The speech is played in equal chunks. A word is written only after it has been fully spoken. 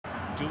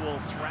dual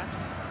threat.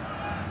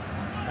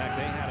 In fact,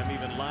 they had him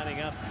even lining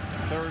up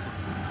third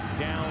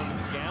down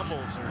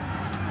gambles or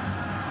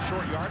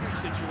short yardage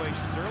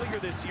situations earlier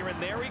this year,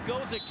 and there he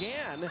goes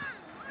again.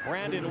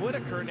 Brandon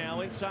Whitaker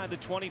now inside the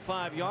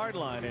 25-yard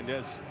line, and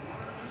as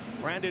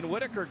Brandon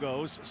Whitaker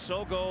goes,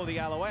 so go the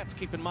Alouettes.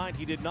 Keep in mind,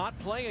 he did not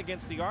play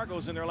against the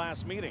Argos in their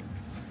last meeting.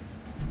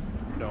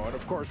 No, and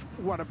of course,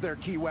 one of their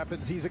key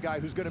weapons, he's a guy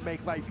who's going to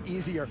make life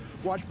easier.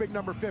 Watch big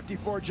number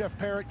 54, Jeff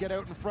Parrott, get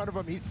out in front of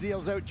him. He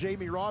seals out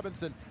Jamie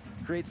Robinson,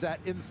 creates that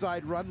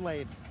inside run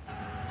lane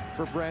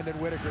for Brandon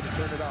Whitaker to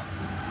turn it up.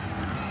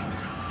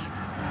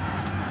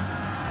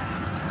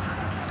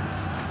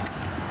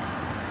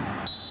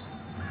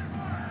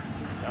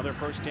 Another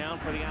first down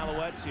for the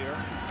Alouettes here.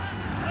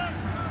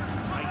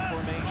 Tight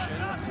formation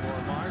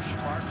for Marsh.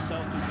 Marks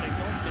out the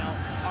signals. Now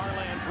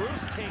Arland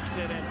Bruce takes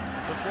it, and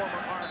the former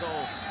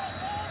Argo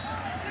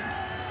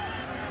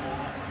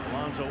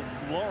Alonzo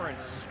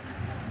Lawrence,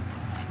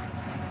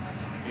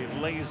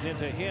 it lays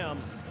into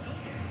him.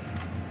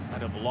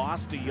 Kind of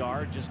lost a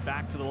yard just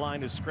back to the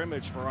line of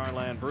scrimmage for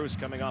Arland Bruce,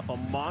 coming off a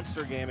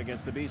monster game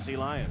against the BC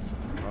Lions.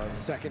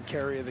 Second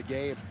carry of the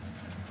game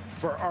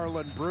for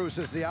Arland Bruce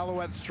as the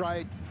Alouettes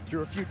tried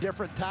through a few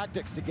different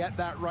tactics to get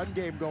that run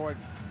game going.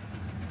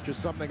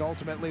 Just something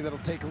ultimately that'll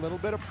take a little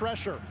bit of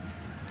pressure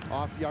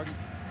off young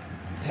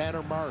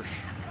Tanner Marsh.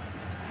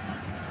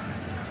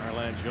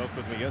 Arland joked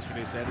with me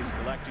yesterday, said he's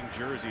collecting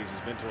jerseys. He's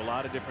been to a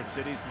lot of different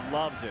cities,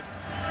 loves it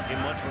in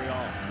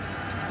Montreal.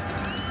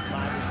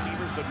 5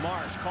 receivers, but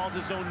Marsh calls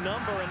his own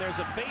number, and there's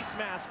a face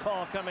mask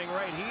call coming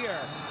right here.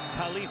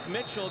 Khalif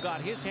Mitchell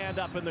got his hand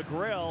up in the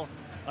grill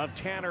of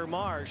Tanner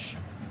Marsh.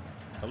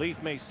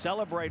 Khalif may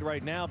celebrate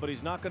right now, but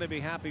he's not going to be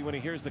happy when he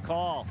hears the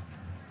call.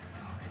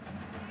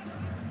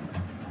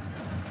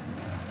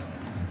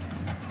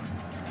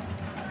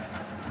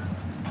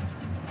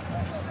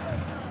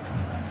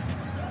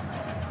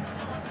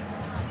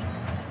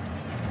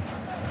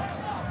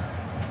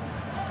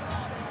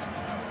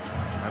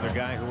 Another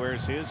guy who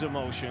wears his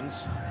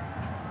emotions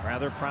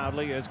rather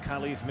proudly is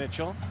Khalif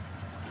Mitchell.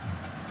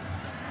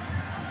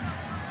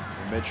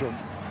 Mitchell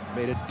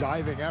made a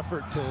diving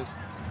effort to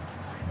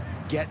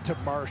get to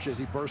Marsh as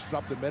he bursted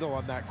up the middle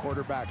on that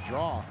quarterback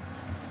draw.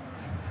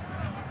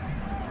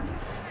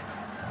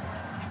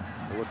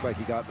 It looked like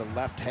he got the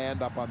left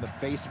hand up on the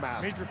face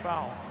mask. Major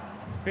foul,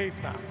 face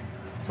mask.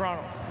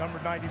 Toronto,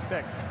 number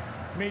 96.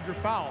 Major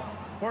foul,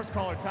 horse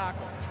collar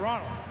tackle.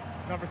 Toronto,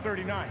 number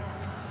 39.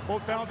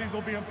 Both penalties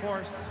will be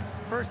enforced.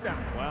 First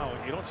down. Wow,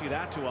 you don't see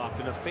that too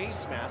often. A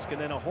face mask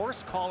and then a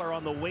horse collar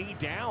on the way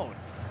down.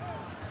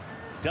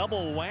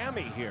 Double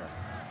whammy here.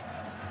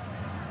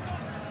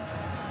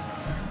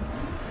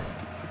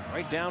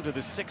 Right down to the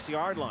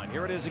 6-yard line.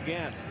 Here it is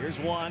again. Here's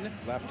one.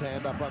 Left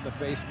hand up on the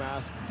face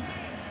mask.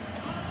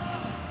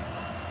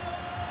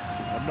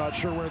 I'm not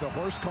sure where the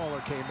horse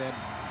collar came in.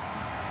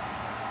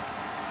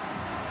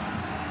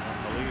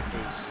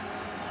 Khalif is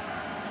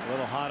a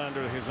little hot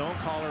under his own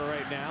collar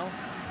right now.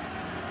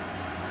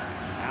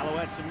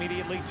 Alouettes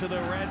immediately to the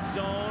red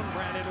zone.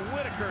 Brandon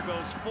Whitaker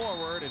goes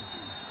forward, and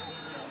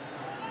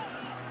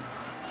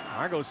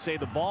Argos say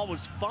the ball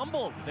was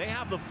fumbled. They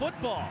have the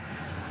football.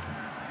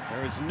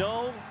 There is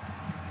no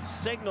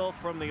signal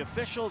from the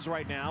officials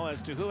right now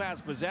as to who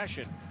has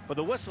possession, but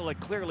the whistle had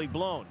clearly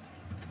blown.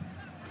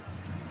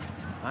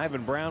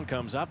 Ivan Brown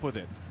comes up with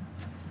it.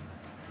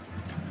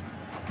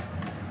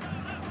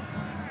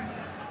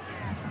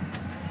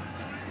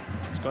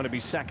 It's going to be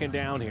second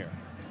down here.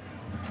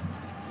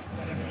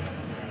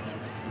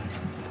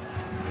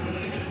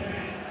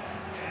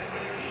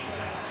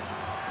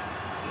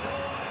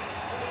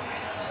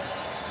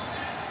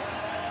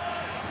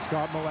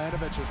 Scott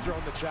Milanovic has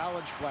thrown the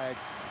challenge flag.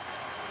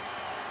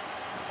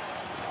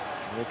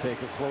 We'll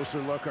take a closer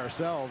look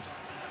ourselves.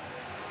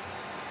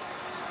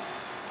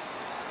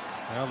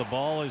 Well, the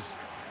ball is...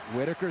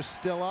 Whitaker's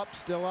still up,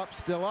 still up,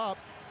 still up.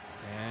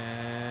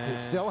 And he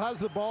still has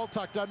the ball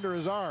tucked under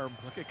his arm.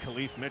 Look at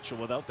Khalif Mitchell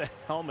without the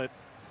helmet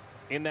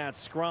in that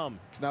scrum.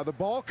 Now the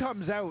ball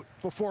comes out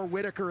before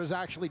Whitaker is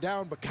actually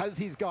down because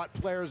he's got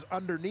players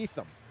underneath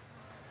him.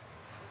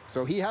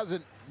 So he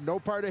hasn't, no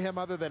part of him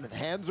other than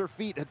hands or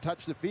feet had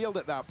touched the field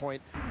at that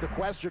point. The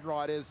question,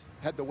 Rod, is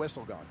had the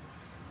whistle gone?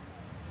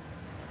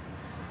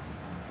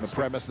 The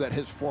premise that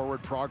his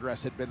forward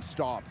progress had been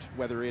stopped,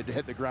 whether he had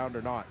hit the ground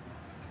or not.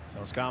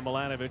 So Scott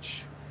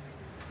Milanovic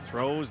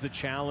throws the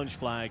challenge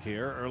flag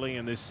here early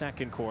in this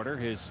second quarter.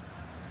 His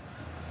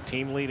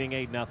team leading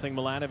 8-0.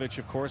 Milanovic,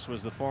 of course,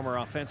 was the former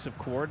offensive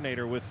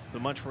coordinator with the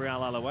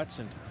Montreal Alouettes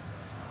and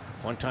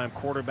one-time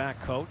quarterback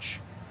coach,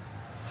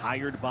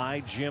 hired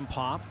by Jim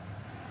Popp.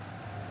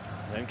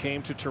 Then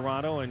came to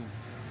Toronto, and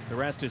the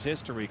rest is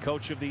history.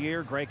 Coach of the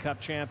Year, Grey Cup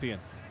champion.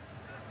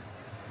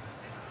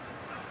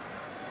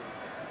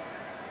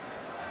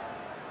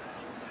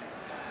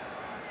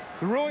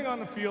 The ruling on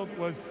the field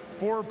was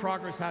forward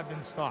progress had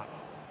been stopped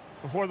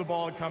before the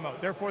ball had come out.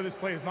 Therefore, this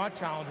play is not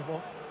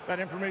challengeable. That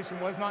information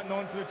was not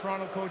known to the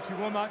Toronto coach. He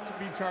will not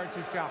be charged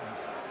as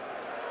challenged.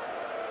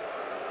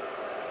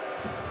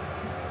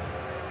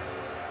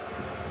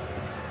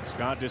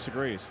 Scott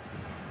disagrees.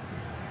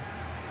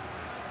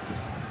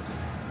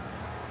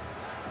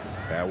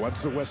 Yeah,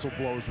 once the whistle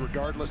blows,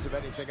 regardless of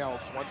anything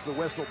else, once the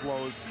whistle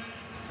blows,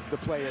 the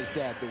play is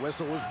dead. The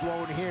whistle was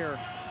blown here,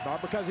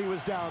 not because he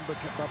was down, but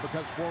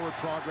because forward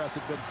progress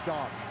had been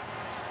stopped.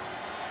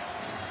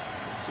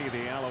 See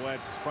the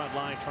Alouettes front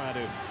line trying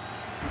to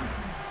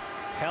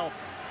help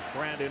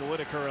Brandon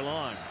Whitaker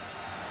along.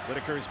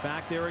 Whitaker's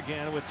back there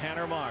again with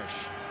Tanner Marsh.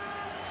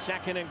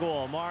 Second and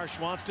goal. Marsh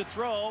wants to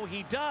throw.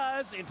 He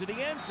does into the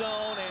end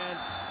zone, and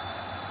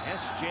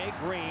S.J.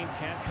 Green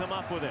can't come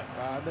up with it.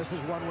 This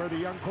is one where the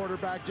young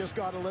quarterback just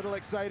got a little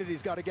excited.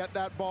 He's got to get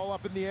that ball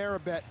up in the air a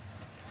bit.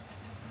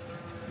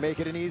 Make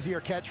it an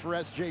easier catch for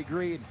S.J.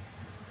 Green.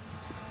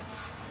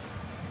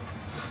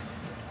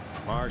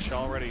 Marsh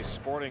already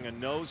sporting a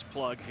nose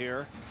plug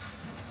here.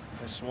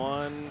 This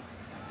one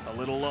a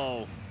little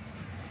low.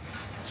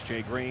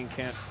 S.J. Green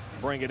can't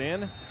bring it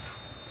in.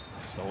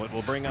 So it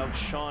will bring out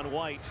Sean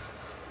White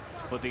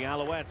to put the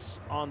Alouettes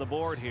on the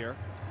board here.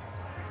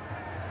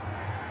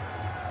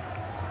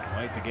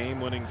 White, the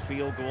game-winning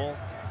field goal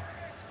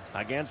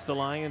against the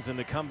Lions in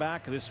the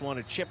comeback. This one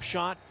a chip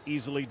shot,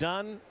 easily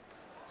done,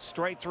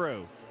 straight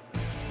through.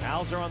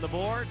 Owls are on the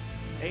board,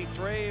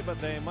 8-3, but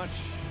they much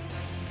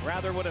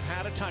rather would have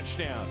had a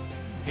touchdown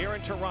here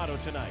in Toronto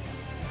tonight.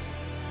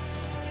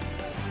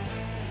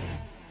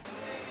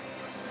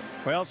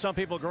 Well, some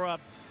people grow up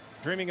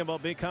dreaming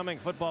about becoming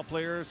football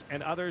players,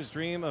 and others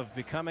dream of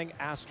becoming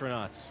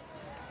astronauts,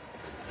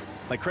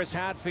 like Chris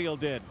Hadfield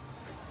did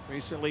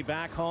recently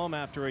back home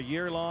after a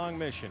year-long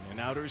mission in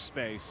outer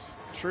space.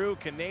 True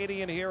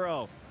Canadian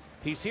hero.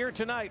 He's here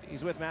tonight.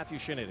 He's with Matthew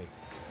Shinnidy.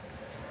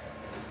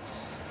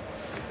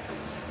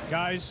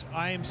 Guys,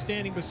 I am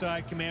standing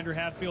beside Commander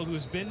Hadfield, who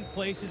has been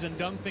places and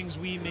done things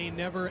we may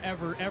never,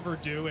 ever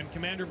do. And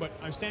Commander, but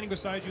I'm standing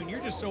beside you, and you're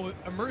just so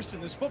immersed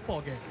in this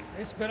football game.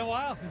 It's been a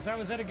while since I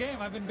was at a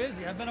game. I've been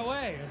busy. I've been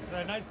away. It's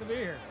nice to be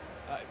here.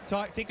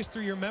 Take us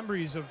through your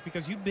memories of,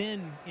 because you've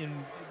been in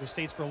the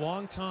States for a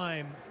long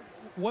time.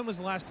 When was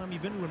the last time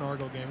you've been to an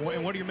Argo game,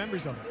 and what are your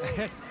memories of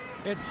it?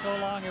 It's so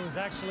long. It was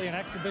actually an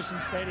exhibition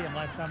stadium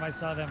last time I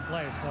saw them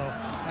play. So,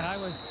 and I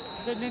was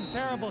sitting in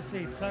terrible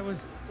seats. I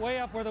was way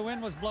up where the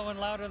wind was blowing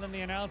louder than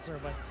the announcer.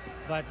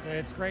 But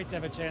it's great to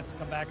have a chance to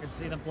come back and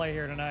see them play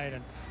here tonight,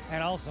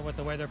 and also with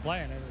the way they're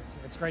playing.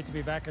 It's great to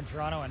be back in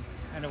Toronto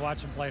and to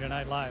watch them play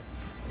tonight live.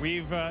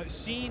 We've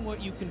seen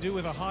what you can do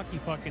with a hockey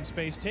puck in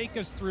space. Take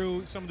us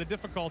through some of the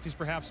difficulties,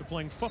 perhaps, of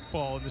playing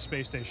football in the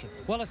space station.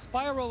 Well, a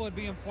spiral would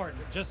be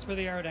important just for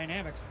the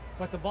aerodynamics,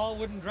 but the ball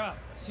wouldn't drop.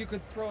 So you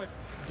could throw it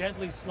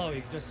deadly slow.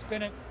 You could just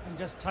spin it and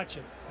just touch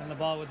it, and the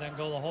ball would then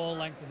go the whole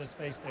length of the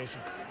space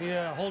station. Be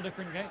a whole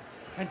different game.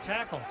 And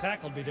tackle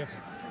would be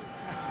different.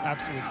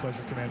 Absolute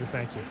pleasure, Commander.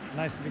 Thank you.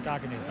 Nice to be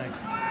talking to you. Thanks.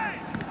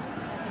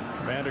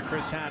 Commander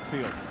Chris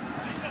Hadfield.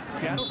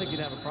 See, I don't think you'd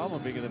have a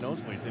problem being in the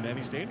nosebleeds in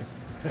any stadium.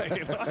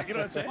 you know what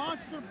I'm saying?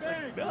 Monster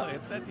big. No,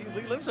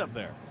 he lives up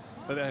there.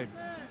 But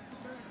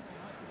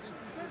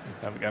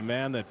a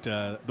man that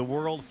the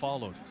world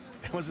followed.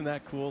 Wasn't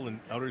that cool? In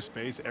outer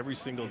space, every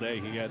single day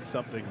he had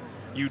something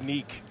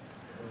unique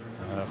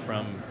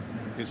from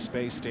his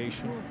space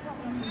station.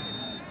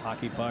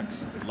 Hockey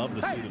pucks. Love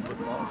to see the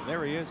football.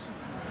 There he is,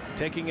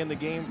 taking in the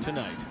game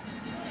tonight.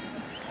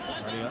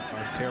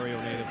 Ontario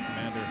native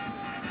Commander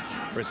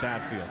Chris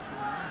Hadfield.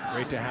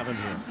 Great to have him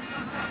here.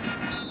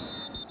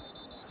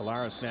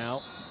 Collaros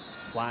now.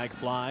 Flag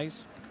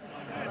flies.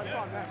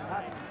 No.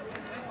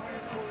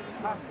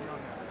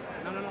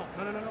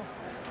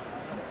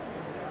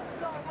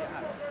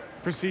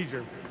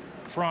 Procedure.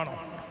 Toronto,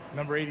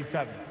 number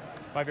 87.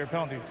 5-yard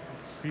penalty.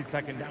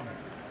 3-second down.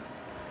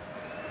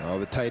 Oh,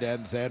 the tight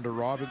end, Xander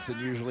Robinson,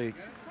 usually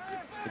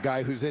the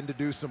guy who's in to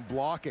do some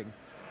blocking.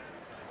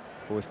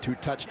 But with 2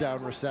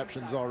 touchdown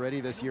receptions already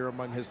this year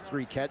among his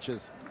 3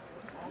 catches.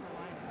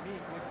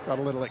 Got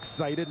a little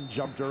excited and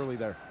jumped early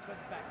there.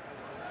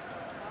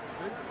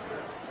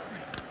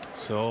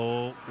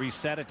 So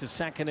reset it to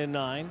 2nd and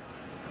 9.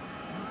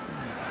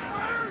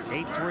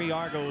 8-3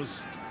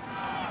 Argos.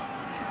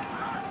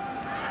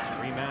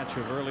 Rematch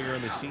of earlier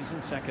in the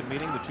season. Second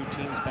meeting. The 2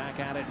 teams back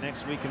at it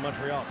next week in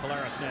Montreal.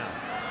 Collaros now.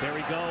 There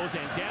he goes,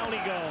 and down he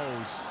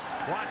goes.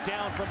 Brought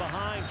down from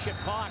behind Chip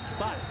Cox,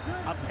 but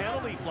a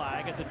penalty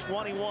flag at the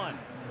 21.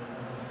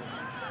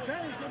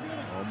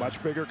 Oh,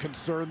 much bigger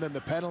concern than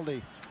the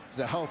penalty is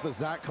the health of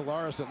Zach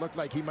Collaros. It looked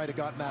like he might have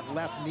gotten that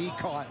left knee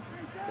caught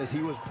as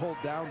he was pulled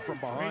down from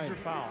behind.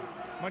 Major foul.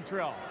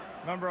 Montreal,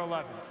 number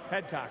 11,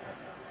 head tackle.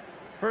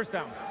 First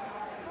down.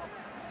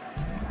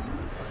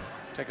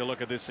 Let's take a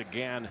look at this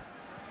again.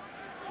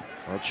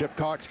 Well, Chip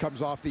Cox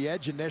comes off the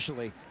edge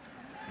initially,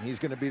 and he's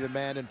going to be the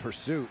man in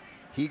pursuit.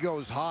 He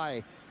goes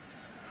high.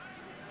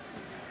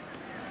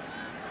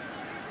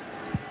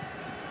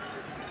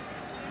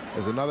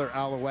 There's another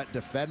Alouette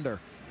defender.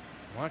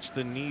 Watch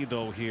the knee,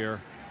 though,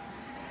 here.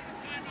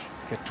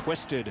 Get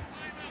twisted.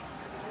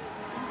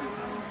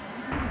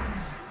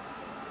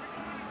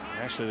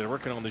 Actually, they're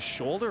working on the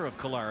shoulder of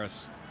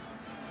Collaros.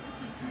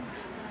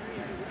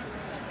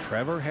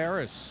 Trevor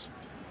Harris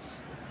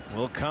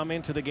will come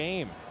into the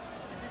game.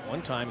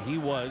 One time he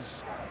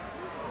was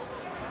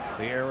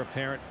the heir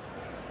apparent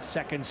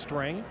second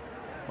string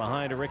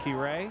behind a Ricky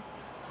Ray.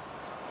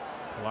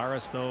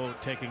 Collaros, though,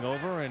 taking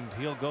over, and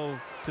he'll go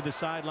to the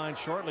sideline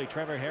shortly.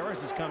 Trevor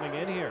Harris is coming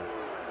in here.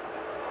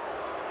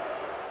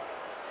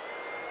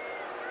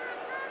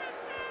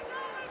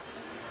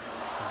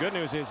 The good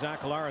news is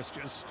Zach Collaros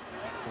just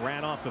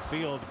ran off the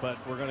field, but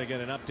we're going to get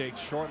an update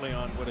shortly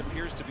on what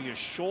appears to be a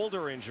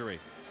shoulder injury.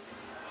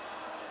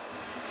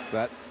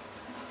 That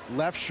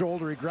left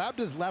shoulder, he grabbed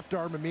his left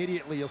arm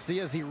immediately. You'll see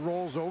as he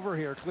rolls over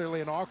here, clearly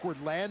an awkward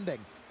landing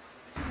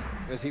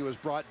as he was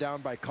brought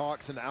down by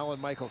Cox and Alan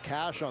Michael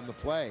Cash on the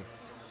play.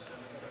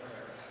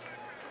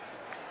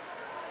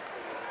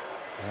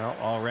 Well,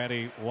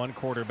 already one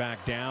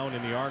quarterback down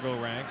in the Argo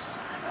ranks.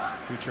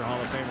 Future Hall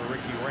of Famer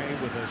Ricky Ray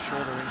with a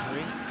shoulder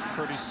injury.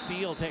 Curtis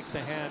Steele takes the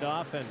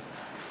handoff and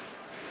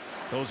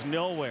goes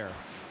nowhere.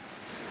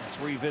 Let's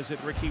revisit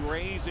Ricky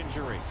Ray's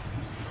injury.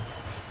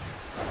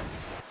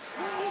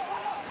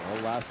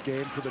 Well, last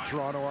game for the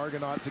Toronto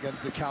Argonauts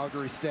against the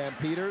Calgary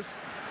Stampeders.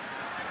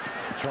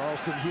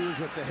 Charleston Hughes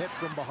with the hit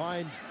from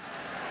behind.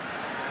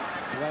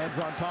 Lands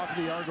on top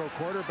of the Argo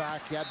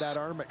quarterback. He had that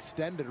arm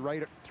extended,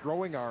 right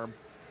throwing arm.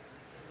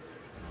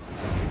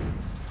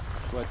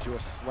 Which led to a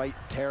slight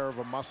tear of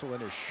a muscle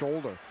in his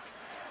shoulder.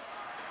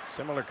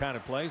 Similar kind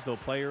of plays, though,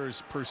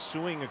 players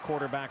pursuing a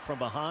quarterback from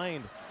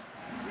behind.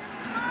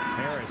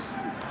 Harris,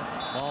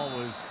 ball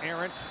was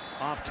errant,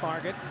 off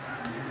target.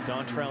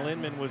 Dontrell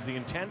Inman was the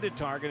intended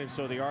target, and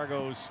so the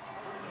Argos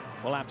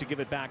will have to give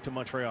it back to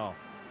Montreal.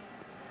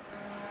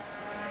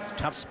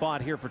 Tough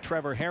spot here for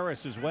Trevor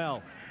Harris as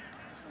well.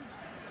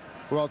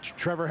 Well,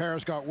 Trevor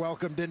Harris got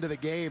welcomed into the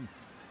game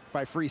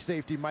by free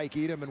safety Mike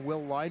Edom and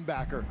Will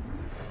linebacker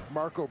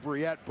Marco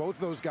Briette. Both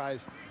those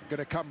guys going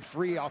to come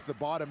free off the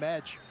bottom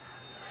edge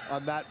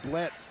on that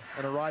blitz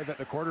and arrive at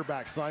the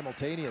quarterback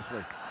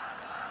simultaneously.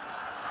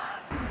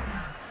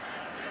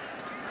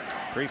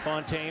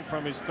 Prefontaine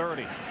from his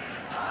 30.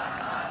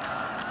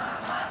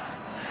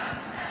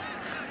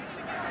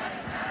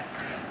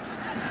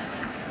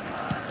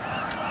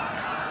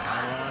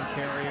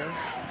 Carrier,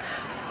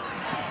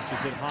 which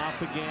is at Hop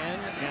again,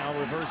 now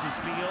reverses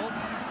field.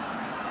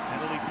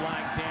 Penalty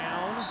flag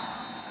down.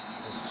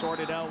 We'll sort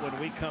it out when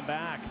we come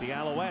back. The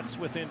Alouettes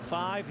within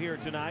 5 here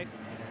tonight.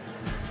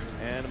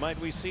 And might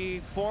we see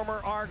former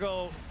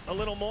Argo a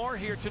little more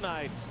here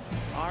tonight?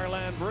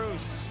 Arland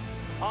Bruce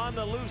on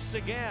the loose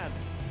again,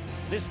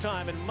 this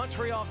time in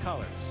Montreal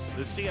colors.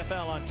 The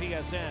CFL on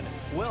TSN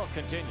will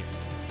continue.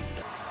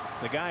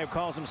 The guy who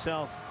calls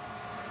himself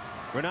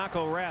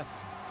Renako Reth,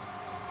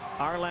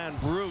 Arland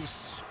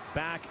Bruce,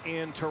 back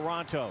in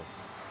Toronto.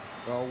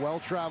 Well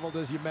traveled,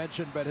 as you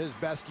mentioned, but his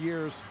best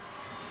years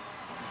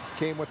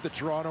came with the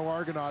Toronto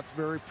Argonauts.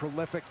 Very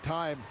prolific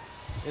time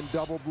in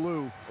double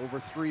blue, over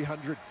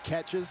 300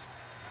 catches.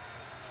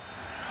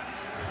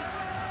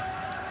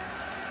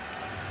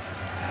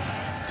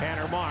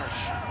 Tanner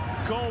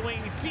Marsh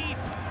going deep,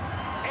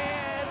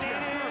 and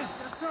it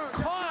is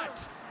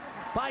caught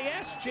by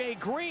S.J.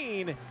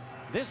 Green.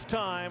 This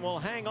time will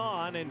hang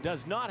on and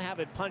does not have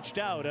it punched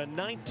out. A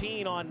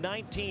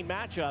 19-on-19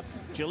 matchup.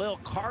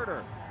 Jaleel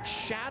Carter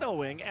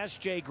shadowing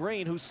S.J.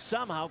 Green, who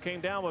somehow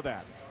came down with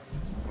that.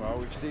 Well,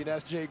 we've seen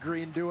S.J.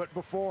 Green do it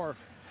before.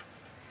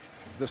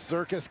 The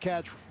circus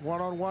catch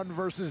one-on-one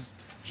versus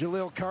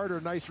Jaleel Carter.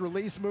 Nice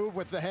release move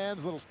with the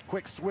hands, little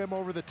quick swim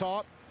over the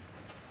top.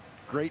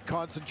 Great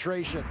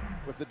concentration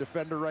with the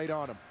defender right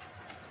on him.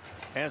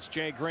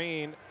 S.J.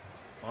 Green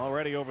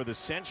already over the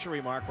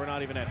century mark. We're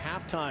not even at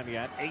halftime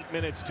yet. 8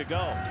 minutes to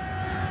go.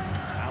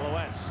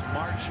 Alouettes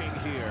marching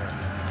here.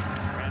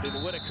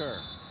 Brandon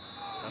Whitaker.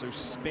 Another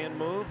spin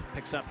move.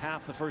 Picks up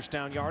half the first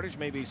down yardage,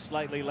 maybe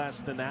slightly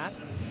less than that.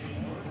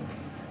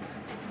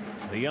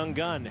 The young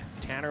gun,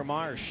 Tanner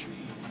Marsh.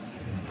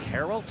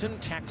 Carrollton,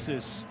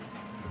 Texas.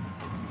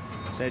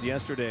 Said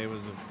yesterday, it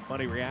was a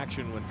funny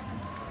reaction when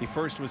he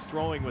first was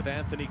throwing with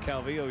Anthony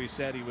Calvillo. He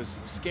said he was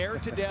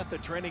scared to death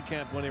at training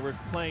camp when they were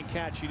playing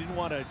catch. He didn't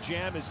want to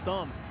jam his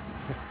thumb.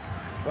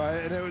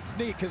 And it was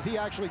neat because he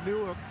actually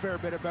knew a fair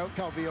bit about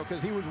Calvillo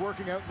because he was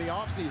working out in the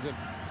offseason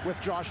with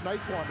Josh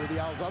Nicewander, the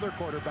Owls' other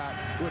quarterback,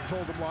 who had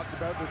told him lots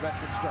about the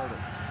veteran starter.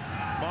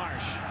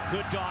 Marsh,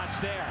 good dodge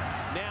there.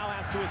 Now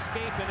has to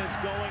escape and is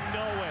going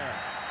nowhere.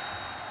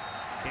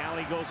 Down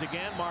he goes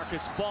again.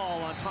 Marcus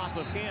Ball on top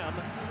of him.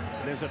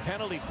 There's a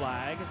penalty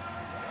flag,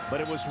 but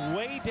it was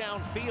way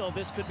downfield.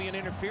 This could be an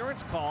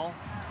interference call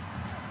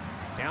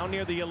down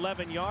near the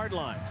 11-yard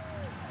line.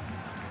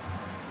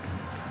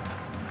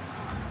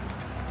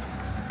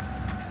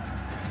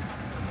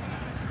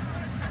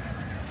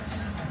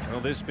 Will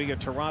this be a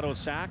Toronto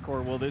sack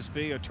or will this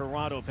be a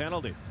Toronto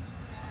penalty?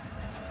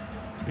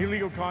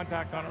 Illegal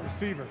contact on a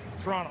receiver.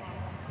 Toronto,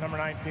 number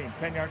 19.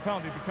 10-yard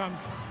penalty becomes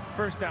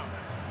first down.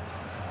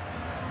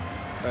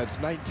 That's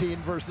 19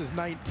 versus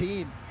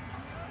 19.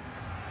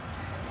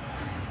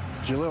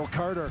 Jaleel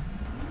Carter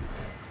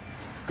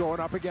going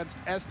up against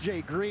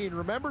S.J. Green.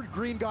 Remember,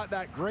 Green got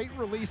that great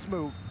release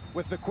move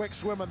with the quick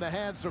swim on the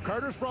hands. So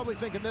Carter's probably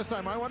thinking this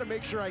time, I want to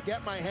make sure I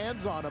get my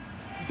hands on him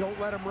and don't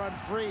let him run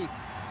free.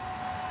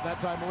 That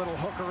time a little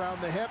hook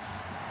around the hips,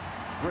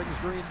 brings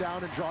Green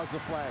down and draws the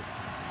flag.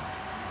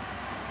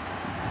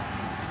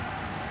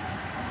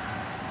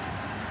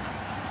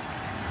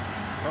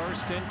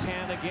 First and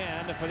 10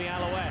 again for the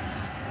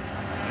Alouettes.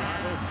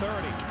 Argo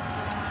 30.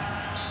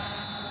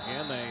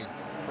 And they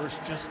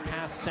first just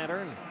past center,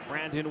 and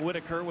Brandon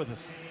Whitaker with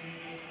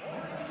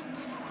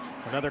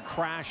another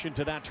crash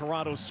into that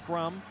Toronto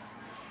scrum.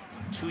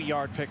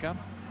 2-yard pickup.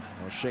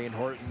 Well, Shane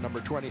Horton, number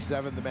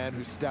 27, the man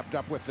who stepped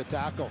up with the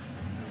tackle.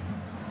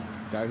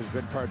 Guy who's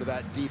been part of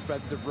that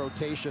defensive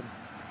rotation.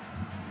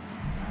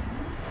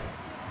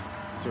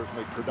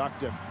 Certainly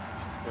productive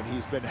when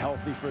he's been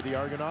healthy for the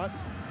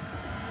Argonauts.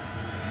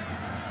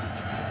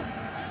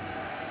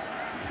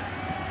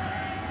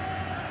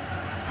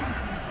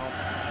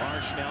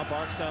 Marsh now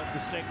barks out the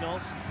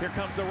signals. Here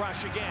comes the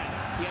rush again.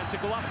 He has to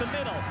go up the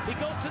middle. He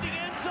goes to the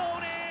end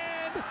zone,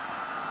 and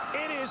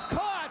it is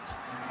caught.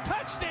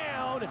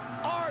 Touchdown,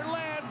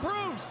 Arland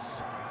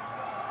Bruce.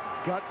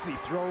 Gutsy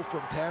throw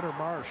from Tanner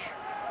Marsh.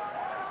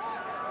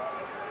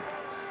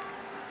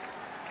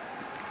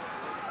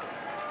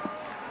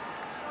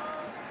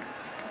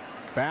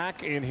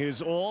 Back in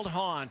his old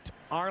haunt,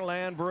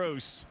 Arland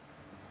Bruce.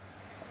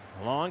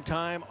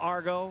 Longtime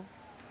Argo.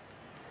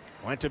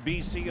 Went to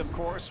BC, of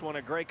course, won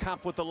a Grey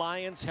Cup with the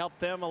Lions,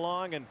 helped them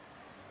along, and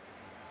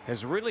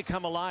has really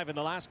come alive in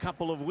the last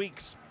couple of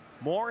weeks.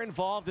 More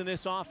involved in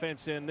this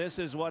offense, and this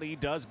is what he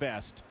does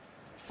best.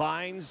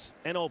 Finds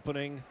an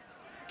opening,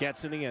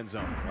 gets in the end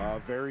zone. A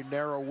very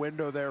narrow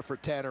window there for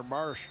Tanner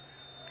Marsh.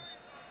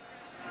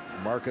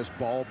 Marcus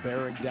Ball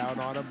bearing down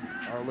on him.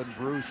 Arland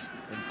Bruce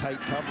in tight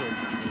coverage.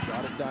 He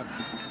got it done.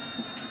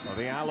 So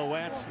the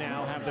Alouettes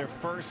now have their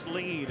first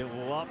lead.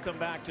 Welcome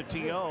back to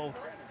TO,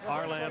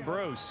 Arland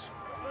Bruce.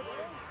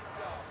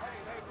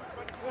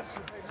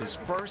 It's his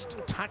first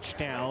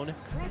touchdown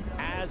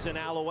as an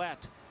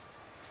Alouette.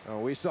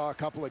 We saw a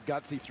couple of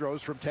gutsy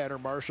throws from Tanner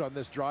Marsh on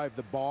this drive.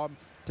 The bomb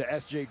to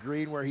SJ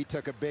Green where he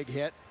took a big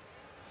hit.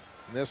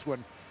 And this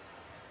one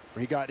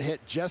where he got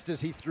hit just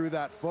as he threw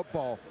that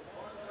football.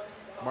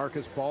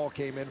 Marcus Ball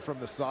came in from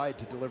the side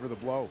to deliver the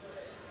blow.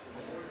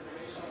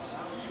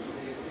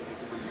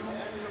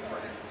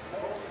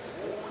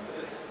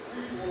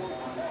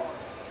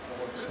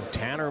 So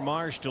Tanner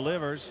Marsh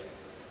delivers.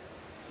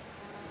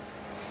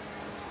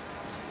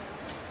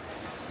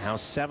 Now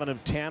 7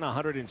 of 10,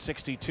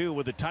 162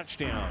 with a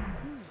touchdown.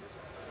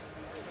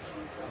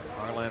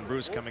 Arland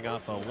Bruce coming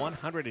off a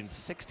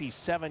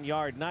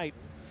 167-yard night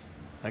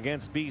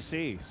against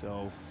BC.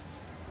 So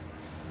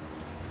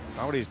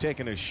already he's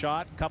taken a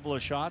shot, couple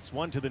of shots,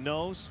 one to the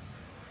nose.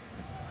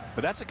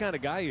 But that's the kind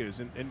of guy he is.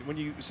 And when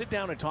you sit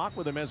down and talk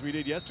with him, as we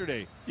did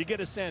yesterday, you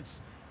get a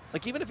sense,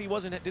 like even if he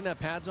didn't have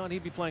pads on,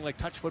 he'd be playing like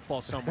touch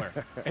football somewhere.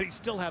 And he'd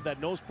still have that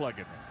nose plug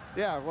in.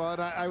 Yeah, well,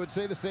 and I would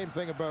say the same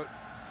thing about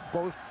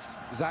both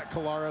Zach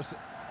Collaros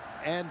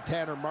and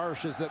Tanner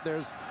Marsh, is that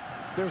there's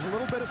a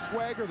little bit of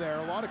swagger there,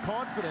 a lot of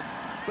confidence,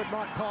 but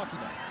not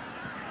cockiness.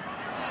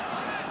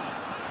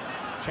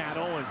 Chad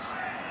Owens,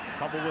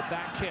 trouble with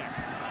that kick.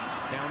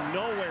 Now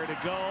nowhere to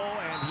go,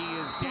 and he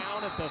is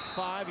down at the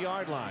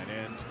 5-yard line.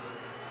 And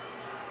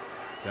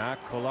Zach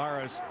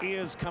Collaros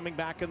is coming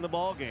back in the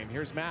ball game.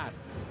 Here's Matt.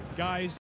 Guys,